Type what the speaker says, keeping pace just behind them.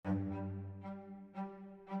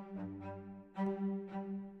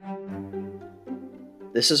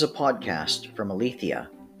This is a podcast from Aletheia,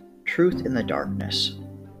 Truth in the Darkness,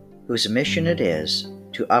 whose mission it is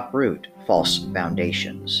to uproot false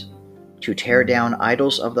foundations, to tear down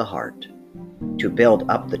idols of the heart, to build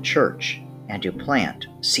up the church, and to plant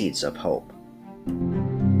seeds of hope.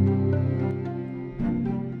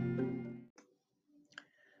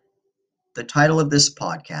 The title of this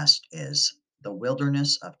podcast is The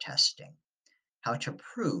Wilderness of Testing: How to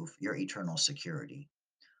Prove Your Eternal Security.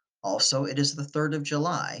 Also, it is the 3rd of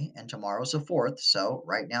July, and tomorrow's the 4th, so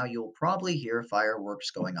right now you'll probably hear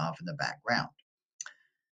fireworks going off in the background.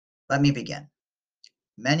 Let me begin.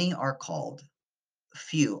 Many are called,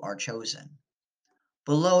 few are chosen.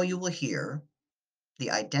 Below you will hear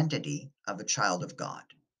the identity of a child of God.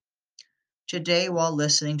 Today, while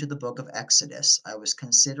listening to the book of Exodus, I was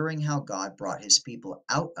considering how God brought his people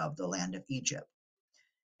out of the land of Egypt,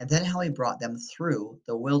 and then how he brought them through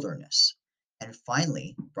the wilderness, and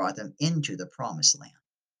finally brought them into the promised land.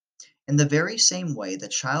 In the very same way, the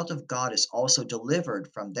child of God is also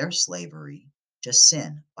delivered from their slavery to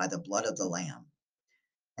sin by the blood of the Lamb,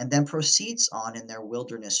 and then proceeds on in their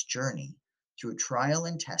wilderness journey through trial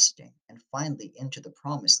and testing, and finally into the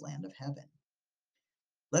promised land of heaven.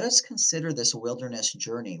 Let us consider this wilderness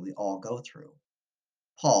journey we all go through.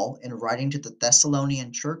 Paul, in writing to the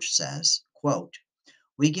Thessalonian church, says, quote,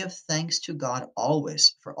 "We give thanks to God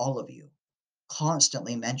always for all of you,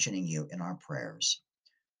 constantly mentioning you in our prayers,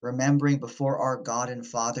 remembering before our God and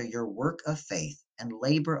Father your work of faith and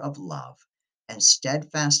labor of love and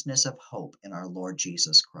steadfastness of hope in our Lord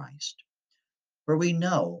Jesus Christ. For we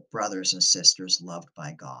know, brothers and sisters loved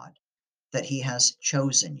by God, that he has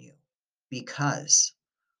chosen you, because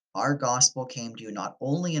our gospel came to you not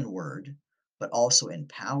only in word, but also in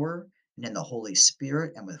power and in the Holy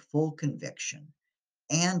Spirit and with full conviction,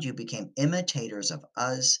 and you became imitators of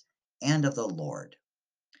us and of the Lord,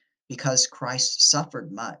 because Christ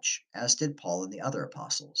suffered much, as did Paul and the other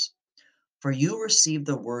apostles. For you received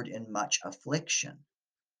the word in much affliction,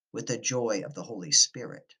 with the joy of the Holy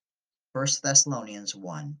Spirit." 1 Thessalonians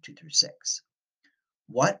 1, 2-6.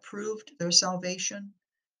 What proved their salvation?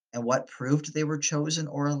 And what proved they were chosen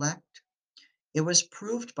or elect? It was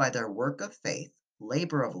proved by their work of faith,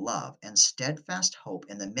 labor of love, and steadfast hope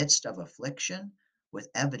in the midst of affliction, with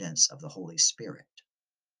evidence of the Holy Spirit.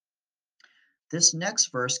 This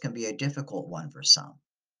next verse can be a difficult one for some.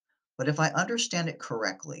 But if I understand it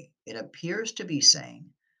correctly, it appears to be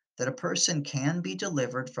saying that a person can be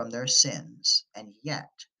delivered from their sins and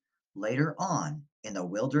yet, later on, in the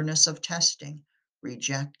wilderness of testing,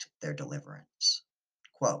 reject their deliverance.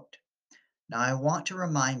 Quote, "Now I want to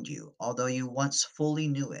remind you, although you once fully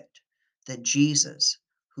knew it, that Jesus,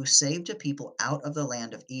 who saved a people out of the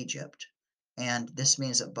land of Egypt," and this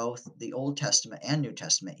means that both the Old Testament and New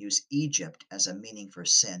Testament use Egypt as a meaning for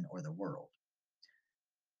sin or the world,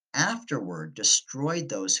 "afterward destroyed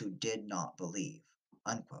those who did not believe."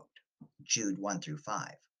 Unquote. Jude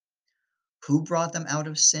 1-5. Who brought them out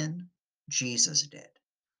of sin? Jesus did.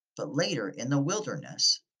 But later, in the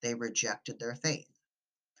wilderness, they rejected their faith.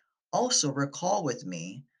 Also, recall with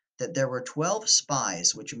me that there were 12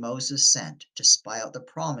 spies which Moses sent to spy out the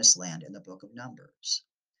promised land in the book of Numbers.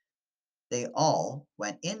 They all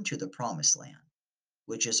went into the promised land,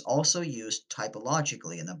 which is also used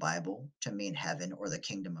typologically in the Bible to mean heaven or the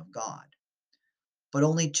kingdom of God. But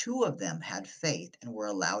only 2 of them had faith and were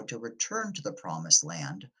allowed to return to the promised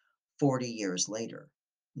land 40 years later.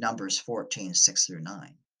 Numbers 14,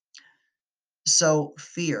 6-9. So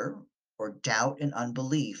fear or doubt and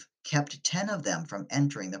unbelief kept 10 of them from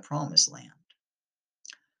entering the promised land.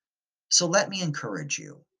 So let me encourage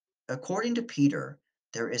you. According to Peter,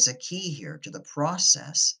 there is a key here to the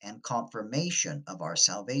process and confirmation of our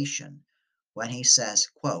salvation when he says,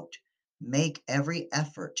 quote, "Make every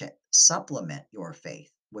effort to supplement your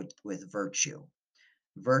faith with virtue,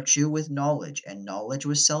 virtue with knowledge, and knowledge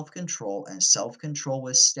with self-control, and self-control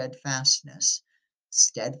with steadfastness,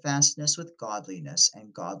 steadfastness with godliness,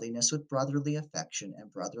 and godliness with brotherly affection,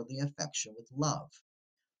 and brotherly affection with love.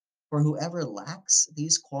 For whoever lacks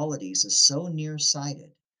these qualities is so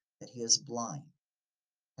nearsighted that he is blind,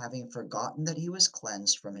 having forgotten that he was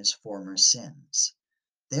cleansed from his former sins.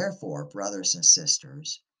 Therefore, brothers and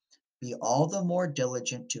sisters, be all the more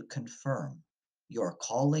diligent to confirm your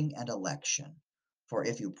calling and election. For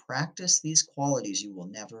if you practice these qualities, you will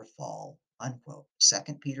never fall." Unquote.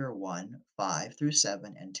 2 Peter 1,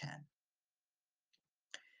 5-7 and 10.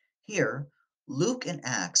 Here, Luke in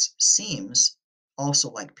Acts seems also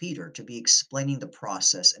like Peter to be explaining the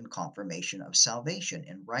process and confirmation of salvation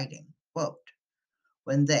in writing. Quote,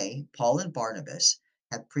 "When they, Paul and Barnabas,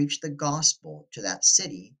 had preached the gospel to that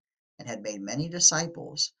city and had made many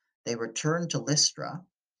disciples, They returned to Lystra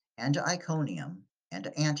and to Iconium and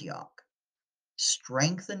to Antioch,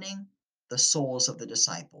 strengthening the souls of the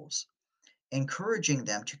disciples, encouraging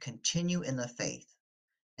them to continue in the faith,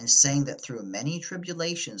 and saying that through many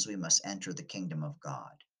tribulations we must enter the kingdom of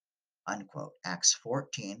God. Unquote. Acts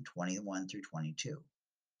 14:21 through 22.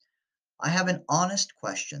 I have an honest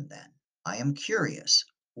question then. I am curious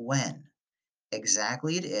when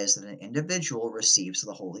exactly it is that an individual receives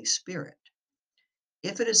the Holy Spirit.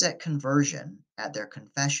 If it is at conversion, at their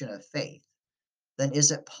confession of faith, then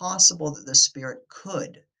is it possible that the Spirit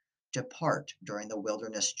could depart during the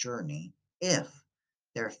wilderness journey if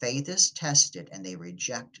their faith is tested and they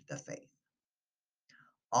reject the faith?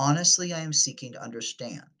 Honestly, I am seeking to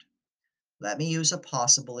understand. Let me use a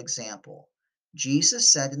possible example.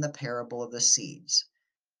 Jesus said in the parable of the seeds.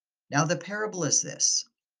 Now, the parable is this: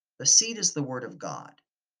 the seed is the word of God.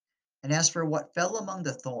 And as for what fell among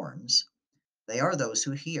the thorns, they are those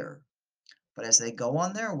who hear. But as they go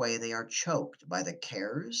on their way, they are choked by the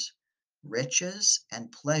cares, riches,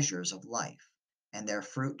 and pleasures of life, and their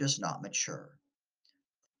fruit does not mature.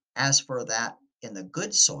 As for that in the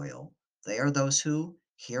good soil, they are those who,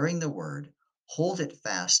 hearing the word, hold it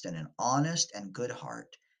fast in an honest and good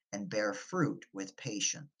heart, and bear fruit with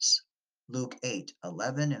patience. Luke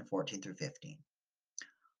 8:11 and 14 through 15.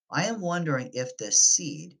 I am wondering if this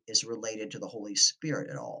seed is related to the Holy Spirit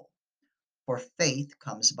at all. For faith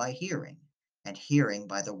comes by hearing, and hearing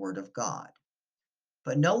by the word of God.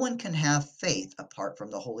 But no one can have faith apart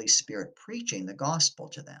from the Holy Spirit preaching the gospel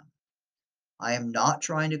to them. I am not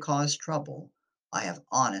trying to cause trouble. I have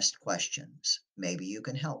honest questions. Maybe you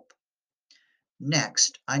can help.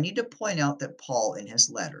 Next, I need to point out that Paul in his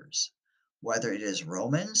letters, whether it is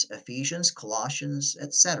Romans, Ephesians, Colossians,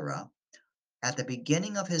 etc., at the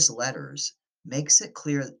beginning of his letters makes it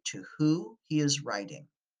clear to who he is writing.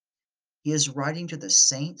 He is writing to the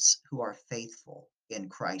saints who are faithful in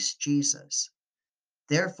Christ Jesus.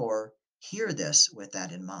 Therefore, hear this with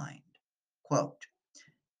that in mind. Quote,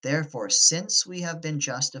 therefore, since we have been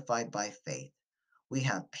justified by faith, we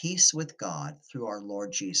have peace with God through our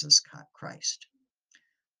Lord Jesus Christ.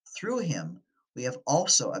 Through him, we have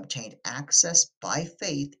also obtained access by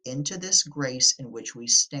faith into this grace in which we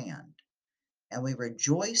stand, and we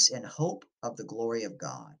rejoice in hope of the glory of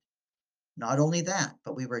God. Not only that,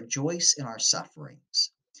 but we rejoice in our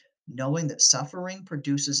sufferings, knowing that suffering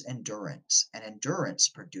produces endurance, and endurance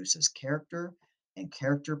produces character, and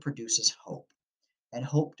character produces hope. And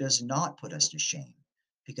hope does not put us to shame,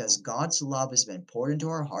 because God's love has been poured into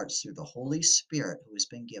our hearts through the Holy Spirit who has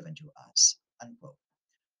been given to us. Unquote.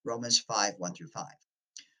 Romans 5:1 through 5.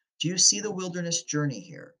 Do you see the wilderness journey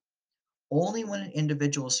here? Only when an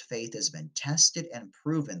individual's faith has been tested and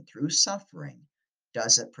proven through suffering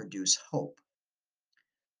does it produce hope,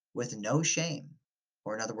 with no shame,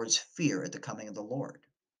 or in other words, fear at the coming of the Lord.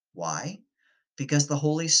 Why? Because the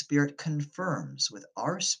Holy Spirit confirms with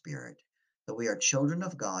our spirit that we are children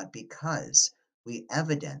of God because we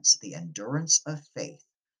evidence the endurance of faith,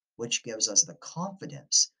 which gives us the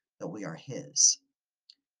confidence that we are His.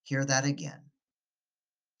 Hear that again.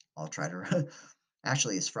 I'll try to,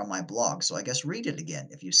 actually, it's from my blog, so I guess read it again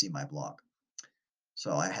if you see my blog.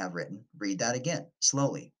 So I have written, read that again,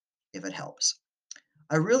 slowly, if it helps.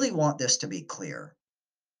 I really want this to be clear.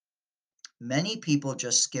 Many people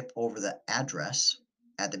just skip over the address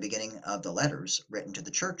at the beginning of the letters written to the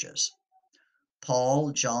churches.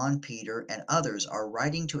 Paul, John, Peter, and others are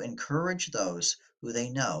writing to encourage those who they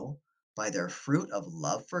know by their fruit of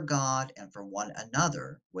love for God and for one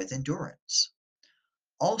another with endurance.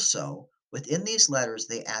 Also, within these letters,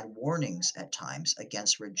 they add warnings at times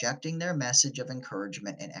against rejecting their message of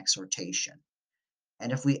encouragement and exhortation.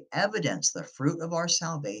 And if we evidence the fruit of our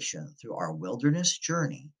salvation through our wilderness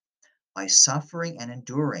journey, by suffering and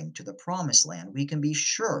enduring to the promised land, we can be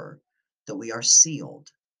sure that we are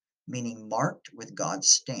sealed, meaning marked with God's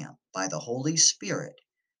stamp by the Holy Spirit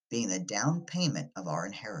being the down payment of our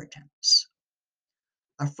inheritance.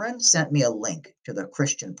 A friend sent me a link to the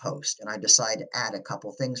Christian Post, and I decided to add a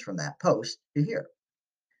couple things from that post to here.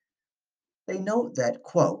 They note that,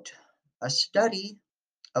 quote, a study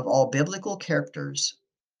of all biblical characters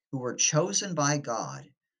who were chosen by God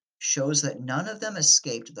shows that none of them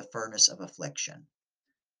escaped the furnace of affliction.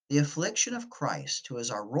 The affliction of Christ, who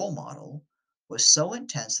is our role model, was so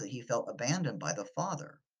intense that he felt abandoned by the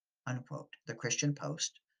Father. Unquote. The Christian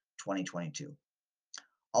Post, 2022.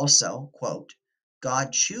 Also, quote,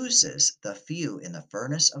 God chooses the few in the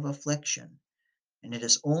furnace of affliction, and it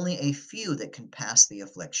is only a few that can pass the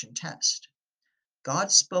affliction test.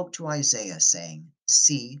 God spoke to Isaiah, saying,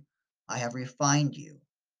 see, I have refined you,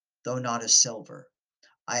 though not as silver.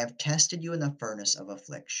 I have tested you in the furnace of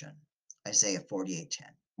affliction. Isaiah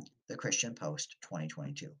 48:10. The Christian Post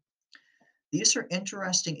 2022. These are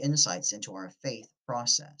interesting insights into our faith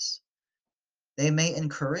process. They may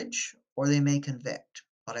encourage or they may convict,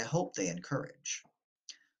 but I hope they encourage.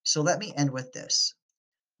 So let me end with this.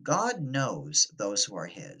 God knows those who are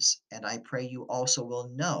His, and I pray you also will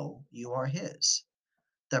know you are His.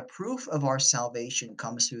 The proof of our salvation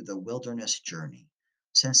comes through the wilderness journey,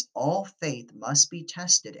 since all faith must be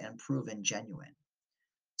tested and proven genuine.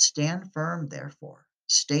 Stand firm, therefore,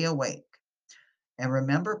 stay awake, and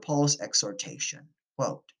remember Paul's exhortation,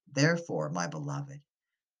 quote, "Therefore, my beloved,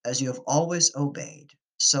 as you have always obeyed,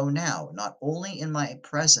 so now, not only in my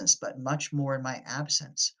presence, but much more in my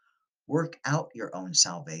absence, work out your own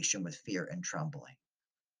salvation with fear and trembling.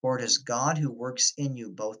 For it is God who works in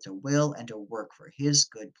you both to will and to work for his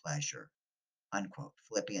good pleasure." Unquote.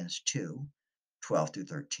 Philippians 2:12 through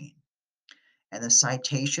 13. And the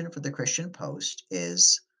citation for the Christian Post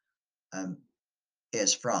um,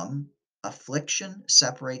 is from Affliction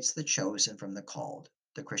Separates the Chosen from the Called,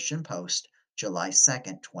 the Christian Post, July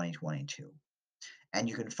 2nd, 2022. And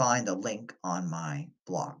you can find the link on my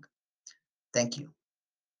blog. Thank you.